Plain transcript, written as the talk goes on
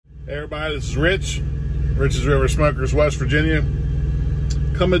Hey everybody, this is Rich. Rich's River Smokers, West Virginia.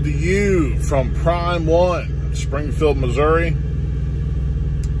 Coming to you from Prime 1, Springfield, Missouri,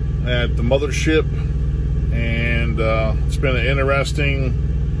 at the mothership. And it's been an interesting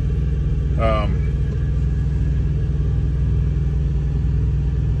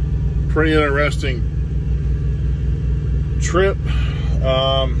pretty interesting trip.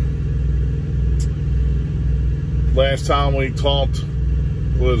 Last time we talked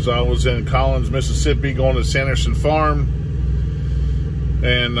was I was in Collins, Mississippi, going to Sanderson Farm,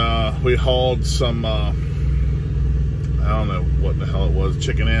 and we hauled some I don't know what the hell it was,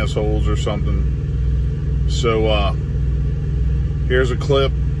 chicken assholes or something. So here's a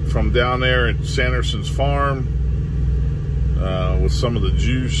clip from down there at Sanderson's Farm with some of the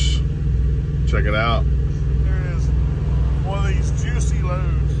juice. Check it out. There it is, one of these juicy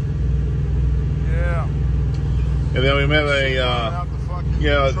loads. Yeah. And then we met a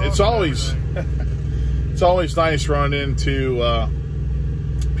yeah, it's always it's always nice running into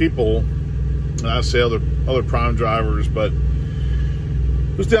people, and I say other prime drivers, but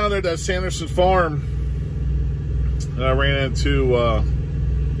it was down there at that Sanderson Farm, and I ran into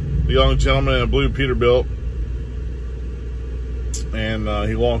the young gentleman in a blue Peterbilt, and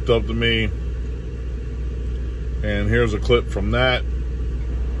he walked up to me, and here's a clip from that.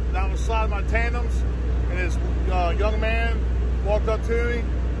 Down the side of my tandems, and this young man walked up to me,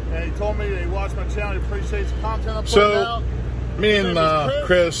 and he told me that he watched my channel, he appreciates the content I put out. Me and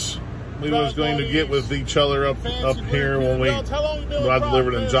Chris, we was going to get with each other up here when I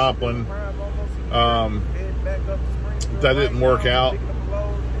delivered in Joplin. That didn't work out.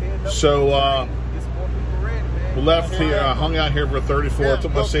 So we left here, I hung out here for 34,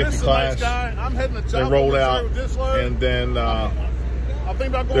 took my safety class, they rolled out, and then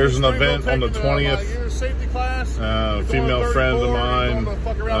there's an event on the 20th. A female friend of mine,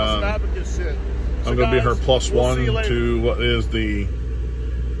 I'm going to be her +1 to what is the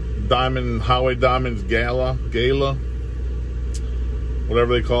Highway Diamonds Gala,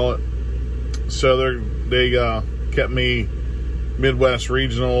 whatever they call it. So they kept me Midwest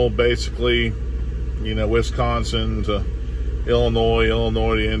regional, basically, you know, Wisconsin to Illinois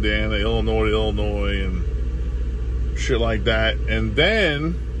to Indiana, Illinois to Illinois, and shit like that. And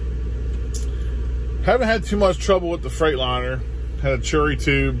then haven't had too much trouble with the Freightliner. Had a cherry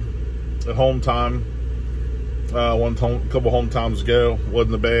tube at home time couple home times ago.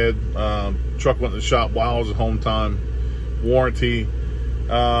 Wasn't a bad truck. Went to the shop while I was at home time, warranty.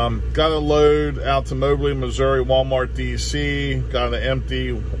 Got a load out to Mobley, Missouri, Walmart DC. Got it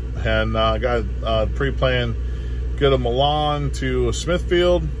empty, and got a pre-planned go to Milan to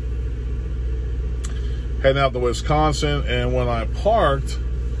Smithfield, heading out to Wisconsin. And when I parked,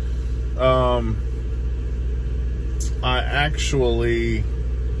 I actually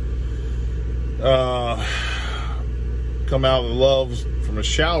come out of the Loves from a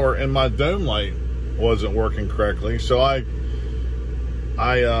shower, and my dome light wasn't working correctly. So I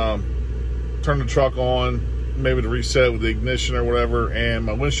turned the truck on, maybe to reset it with the ignition or whatever, and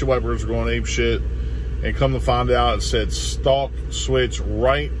my windshield wipers were going ape shit. And come to find out, it said stalk switch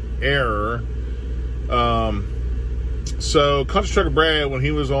right error. So Country Trucker Brad, when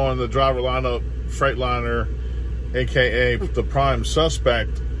he was on the driver lineup Freightliner, aka the prime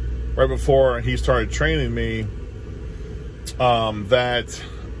suspect, right before he started training me, that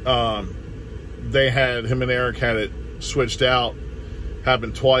they had, him and Eric had it switched out.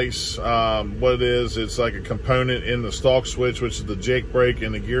 Happened twice. What it is, it's like a component in the stalk switch, which is the Jake brake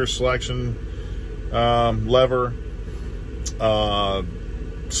and the gear selection lever.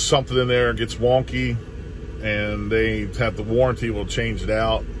 Something in there gets wonky, and they have the warranty will change it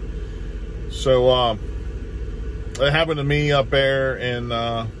out. So it happened to me up there in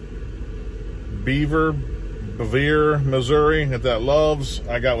Beaver, Missouri, at that Loves.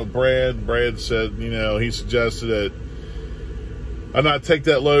 I got with Brad. Brad said, you know, he suggested that I not take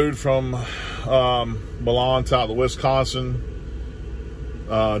that load from Milan to out to Wisconsin,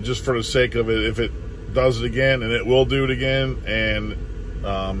 just for the sake of it. If it does it again, and it will do it again, and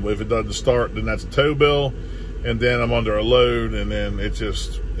if it doesn't start, then that's a tow bill, and then I'm under a load, and then it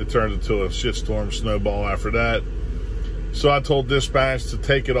turns into a shitstorm snowball after that. So I told dispatch to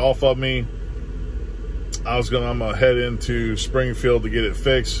take it off of me. I'm gonna head into Springfield to get it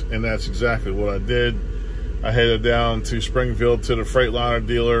fixed, and that's exactly what I did. I headed down to Springfield to the Freightliner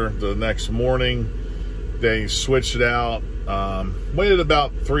dealer the next morning. They switched it out. Waited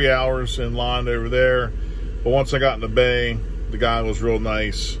about 3 hours in line over there, but once I got in the bay, the guy was real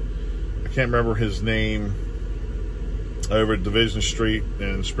nice. I can't remember his name. Over at Division Street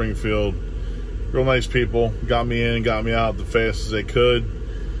in Springfield. Real nice people. Got me in, got me out the fast as they could.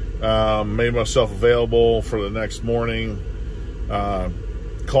 Made myself available for the next morning.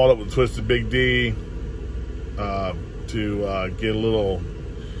 Called up with Twisted Big D to get a little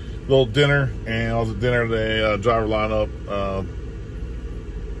dinner, and I was at dinner today. Driver lineup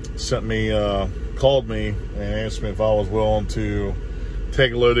called me and asked me if I was willing to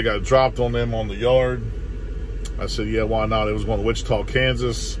take a load that got dropped on them on the yard. I said, yeah, why not? It was going to Wichita,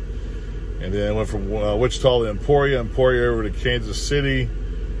 Kansas, and then went from Wichita to Emporia over to Kansas City,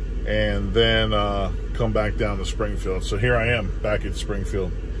 and then come back down to Springfield. So here I am back at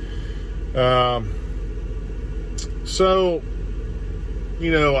Springfield. So,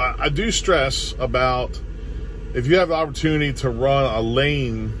 you know, I do stress about if you have the opportunity to run a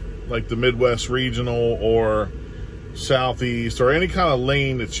lane like the Midwest Regional or Southeast or any kind of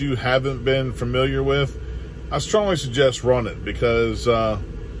lane that you haven't been familiar with, I strongly suggest run it because,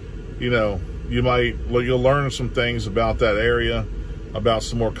 you know, you'll learn some things about that area, about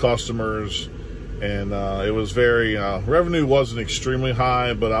some more customers, and it was very, revenue wasn't extremely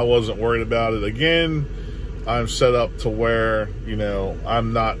high, but I wasn't worried about it. Again, I'm set up to where, you know,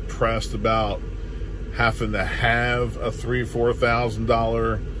 I'm not pressed about having to have a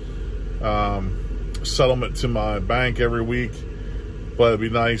 $3,000-4,000 settlement to my bank every week, but it'd be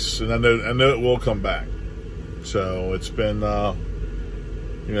nice, and I know it will come back. So it's been,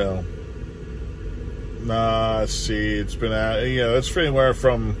 you know, let's see, it's been, you know, it's anywhere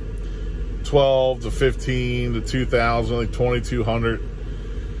from 12 to 15 to 2,000, like 2,200.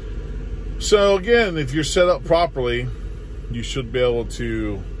 So again, if you're set up properly, you should be able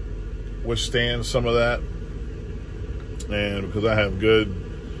to withstand some of that. And because I have good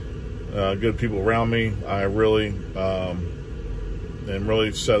people around me, I really am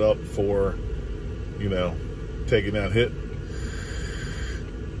really set up for, you know, taking that hit.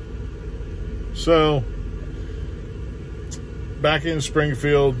 So back in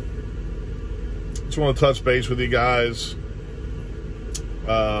Springfield, just want to touch base with you guys.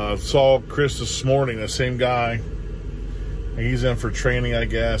 Saw Chris this morning, the same guy. He's in for training, I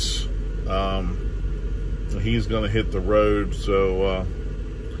guess. He's going to hit the road. So,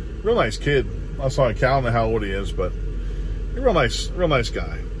 real nice kid. I saw him. I don't know how old he is, but a real nice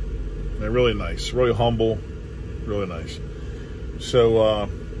guy. And really nice, really humble, really nice. So,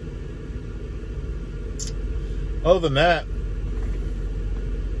 other than that,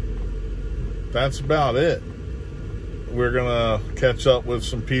 that's about it. We're gonna catch up with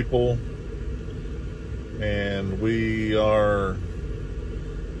some people, and we are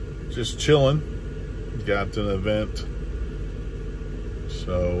just chilling. Got an event,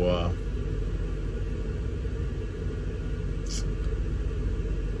 so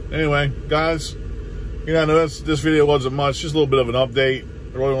anyway, guys, you know, I know this video wasn't much, just a little bit of an update.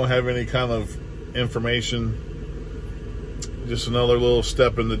 I really don't have any kind of information, just another little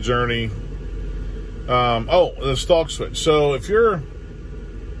step in the journey. Oh, the stalk switch. So if you're,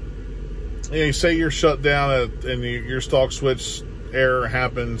 you know, say you're shut down and your stalk switch error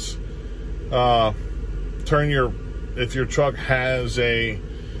happens, if your truck has a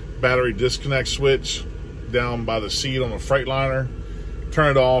battery disconnect switch down by the seat on the Freightliner,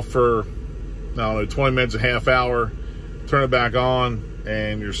 turn it off for, I don't know, 20 minutes, a half hour, turn it back on,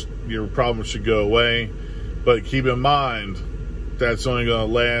 and your problem should go away. But keep in mind, that's only going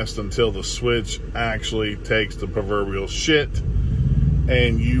to last until the switch actually takes the proverbial shit,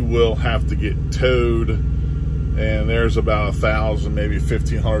 and you will have to get towed. And there's about $1,000, maybe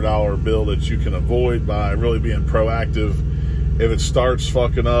 $1,500 bill that you can avoid by really being proactive. If it starts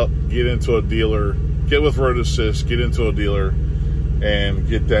fucking up, get into a dealer, get with Road Assist, get into a dealer, and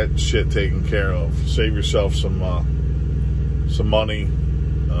get that shit taken care of. Save yourself some money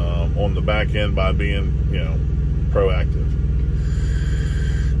on the back end by being, you know, proactive.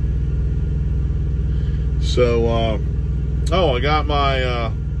 So, I got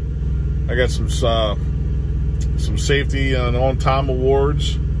I got some safety and on-time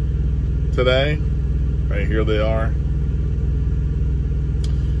awards today. Right here they are.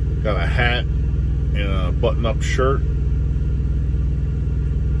 Got a hat and a button-up shirt.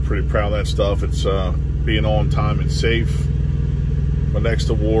 Pretty proud of that stuff. It's being on time and safe. My next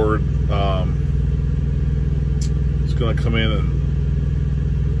award is going to come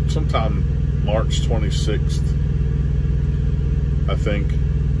in sometime March 26th, I think.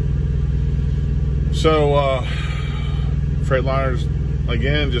 So, Freightliners,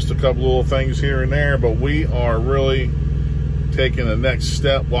 again, just a couple little things here and there, but we are really taking the next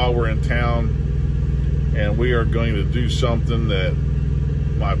step while we're in town, and we are going to do something that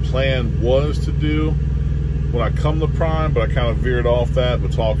my plan was to do when I come to Prime, but I kind of veered off that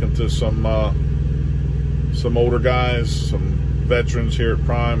with talking to some older guys, some veterans here at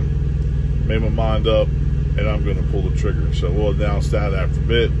Prime. Made my mind up, and I'm going to pull the trigger. So we'll announce that after a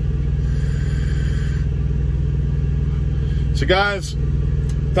bit. So guys,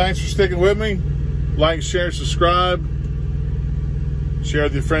 thanks for sticking with me. Like, share, subscribe. Share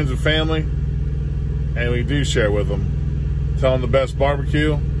with your friends and family. And we do share with them. Tell them the best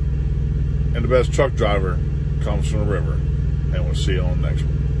barbecue and the best truck driver comes from the river. And we'll see you on the next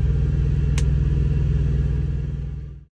one.